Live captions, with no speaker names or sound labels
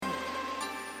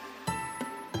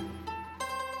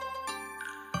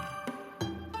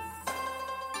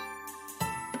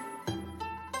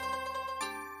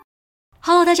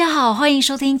Hello， 大家好，欢迎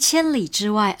收听千里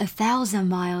之外 A Thousand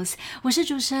Miles， 我是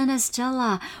主持人的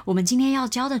Stella。我们今天要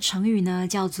教的成语呢，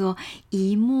叫做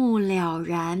一目了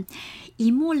然。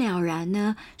一目了然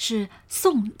呢，是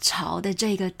宋朝的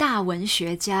这个大文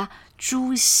学家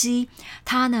朱熹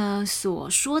他呢所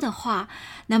说的话。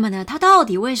那么呢，他到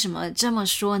底为什么这么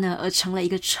说呢？而成了一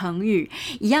个成语，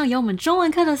一样由我们中文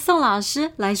课的宋老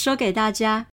师来说给大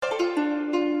家。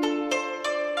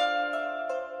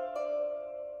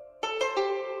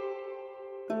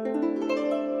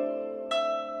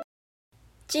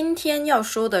今天要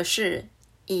说的是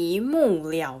一目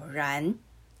了然。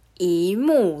一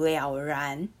目了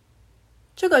然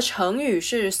这个成语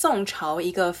是宋朝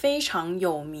一个非常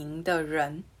有名的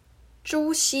人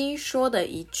朱熹说的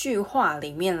一句话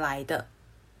里面来的。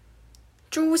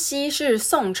朱熹是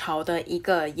宋朝的一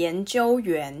个研究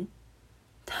员，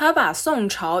他把宋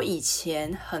朝以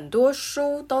前很多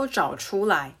书都找出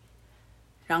来，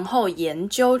然后研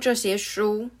究这些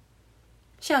书，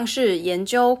像是研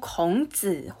究孔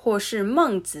子或是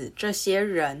孟子这些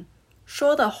人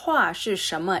说的话是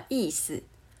什么意思，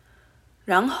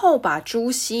然后把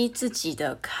朱熹自己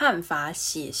的看法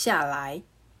写下来。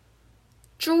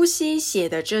朱熹写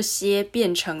的这些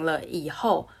变成了以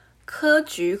后科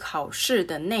举考试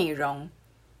的内容，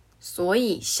所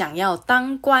以想要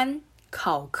当官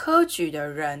考科举的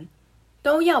人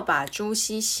都要把朱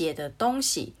熹写的东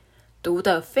西读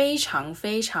得非常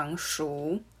非常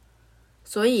熟。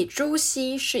所以朱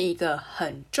熹是一个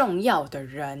很重要的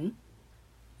人。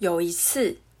有一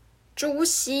次，朱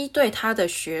熹对他的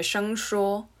学生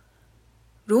说，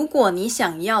如果你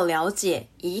想要了解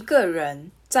一个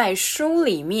人在书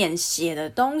里面写的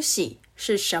东西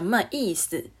是什么意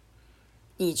思，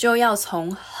你就要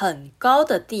从很高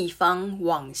的地方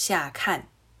往下看，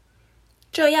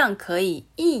这样可以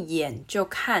一眼就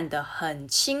看得很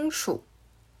清楚。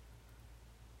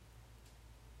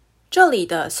这里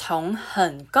的从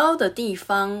很高的地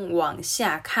方往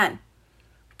下看，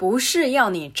不是要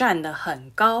你站得很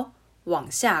高往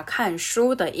下看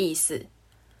书的意思，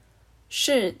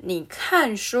是你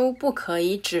看书不可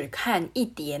以只看一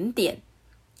点点，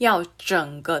要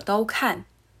整个都看，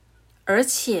而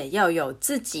且要有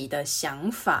自己的想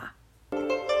法。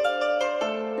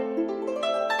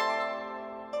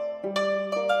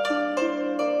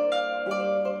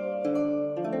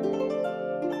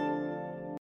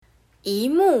一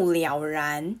目了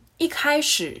然，一开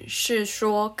始是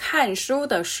说看书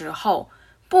的时候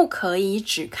不可以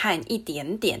只看一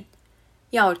点点，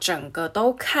要整个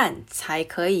都看才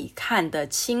可以看得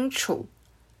清楚。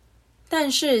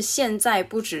但是现在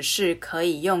不只是可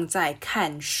以用在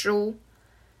看书，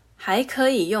还可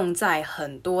以用在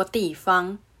很多地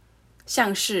方，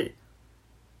像是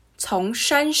从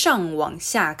山上往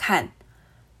下看，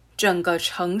整个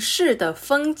城市的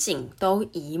风景都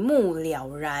一目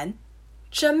了然，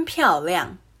真漂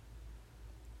亮。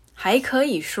还可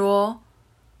以说，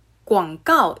广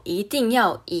告一定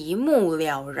要一目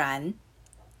了然，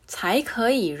才可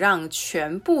以让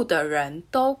全部的人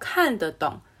都看得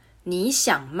懂你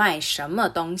想卖什么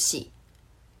东西。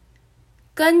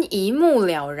跟一目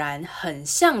了然很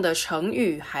像的成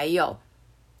语还有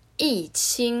一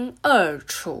清二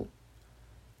楚。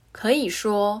可以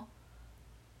说，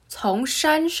从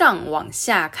山上往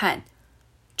下看，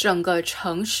整个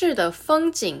城市的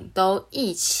风景都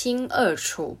一清二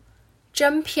楚，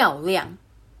真漂亮。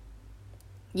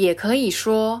也可以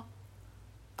说，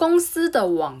公司的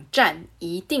网站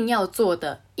一定要做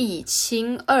得一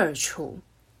清二楚。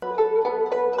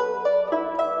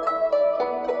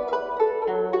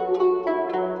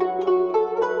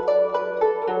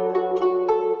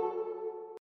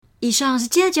以上是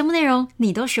今天的节目内容，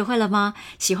你都学会了吗？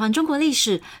喜欢中国历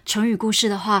史、成语故事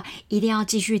的话，一定要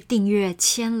继续订阅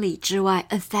千里之外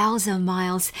A Thousand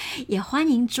Miles， 也欢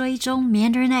迎追踪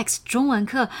Mandarin X 中文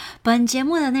课。本节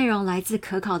目的内容来自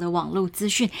可考的网络资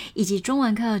讯以及中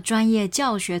文课专业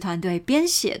教学团队编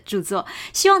写著作，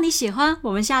希望你喜欢，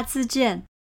我们下次见。